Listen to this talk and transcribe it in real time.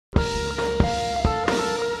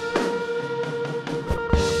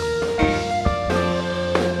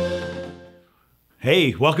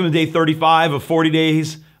Hey, welcome to day 35 of 40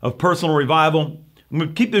 days of personal revival. I'm going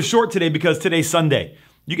to keep this short today because today's Sunday.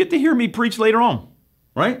 You get to hear me preach later on,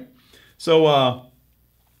 right? So,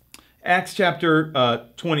 Acts chapter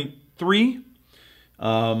 23,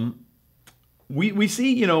 we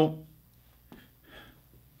see,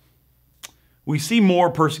 we see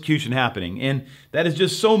more persecution happening. And that is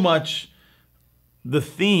just so much the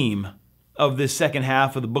theme of this second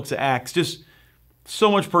half of the books of Acts. Just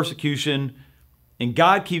so much persecution. And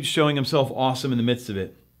God keeps showing himself awesome in the midst of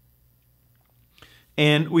it.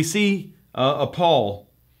 And we see Paul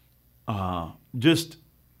just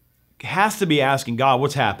has to be asking God,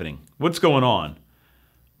 what's happening? What's going on?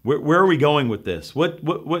 Where are we going with this?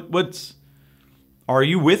 What's, are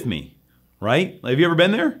you with me? Right? Have you ever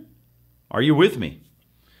been there? Are you with me?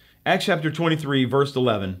 Acts chapter 23, verse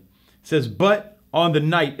 11 says, "But on the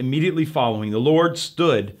night immediately following, the Lord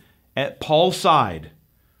stood at Paul's side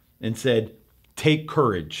and said, 'Take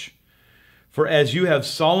courage, for as you have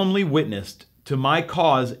solemnly witnessed to my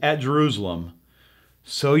cause at Jerusalem,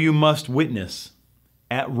 so you must witness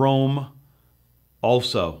at Rome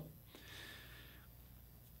also.'"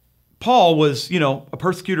 Paul was, a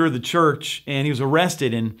persecutor of the church, and he was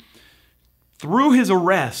arrested, and through his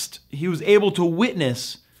arrest, he was able to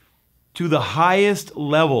witness to the highest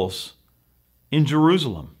levels in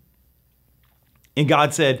Jerusalem. And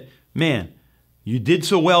God said, "Man, you did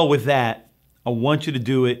so well with that. I want you to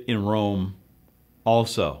do it in Rome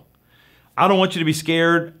also." I don't want you to be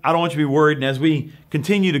scared. I don't want you to be worried. And as we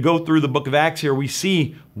continue to go through the book of Acts here, we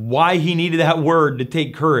see why he needed that word to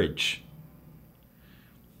take courage.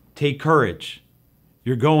 Take courage.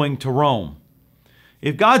 You're going to Rome.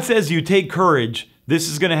 If God says you take courage, this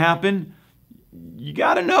is going to happen, you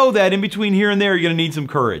got to know that in between here and there, you're going to need some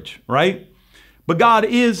courage, right? But God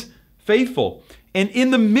is faithful. And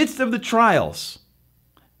in the midst of the trials,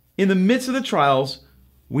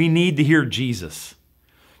 we need to hear Jesus.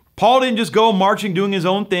 Paul didn't just go marching, doing his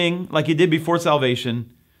own thing like he did before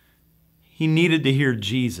salvation. He needed to hear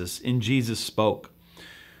Jesus, and Jesus spoke.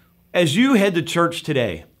 As you head to church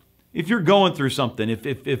today, if you're going through something,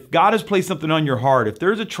 if God has placed something on your heart, if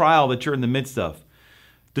there's a trial that you're in the midst of,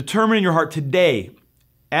 determine in your heart today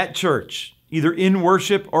at church, either in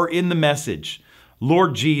worship or in the message,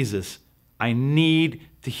 "Lord Jesus, I need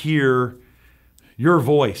to hear your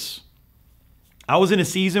voice." I was in a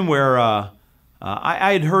season where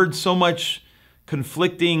I had heard so much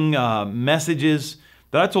conflicting messages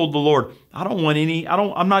that I told the Lord,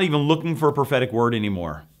 I'm not even looking for a prophetic word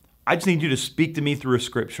anymore. I just need you to speak to me through a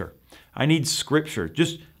scripture. I need scripture.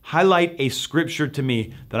 Just highlight a scripture to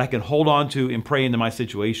me that I can hold on to and pray into my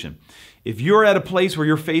situation. If you're at a place where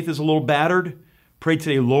your faith is a little battered, pray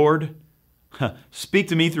today, "Lord, speak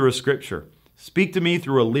to me through a scripture. Speak to me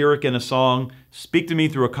through a lyric in a song. Speak to me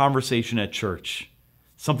through a conversation at church.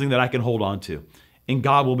 Something that I can hold on to." And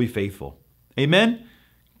God will be faithful. Amen?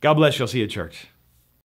 God bless you. I'll see you at church.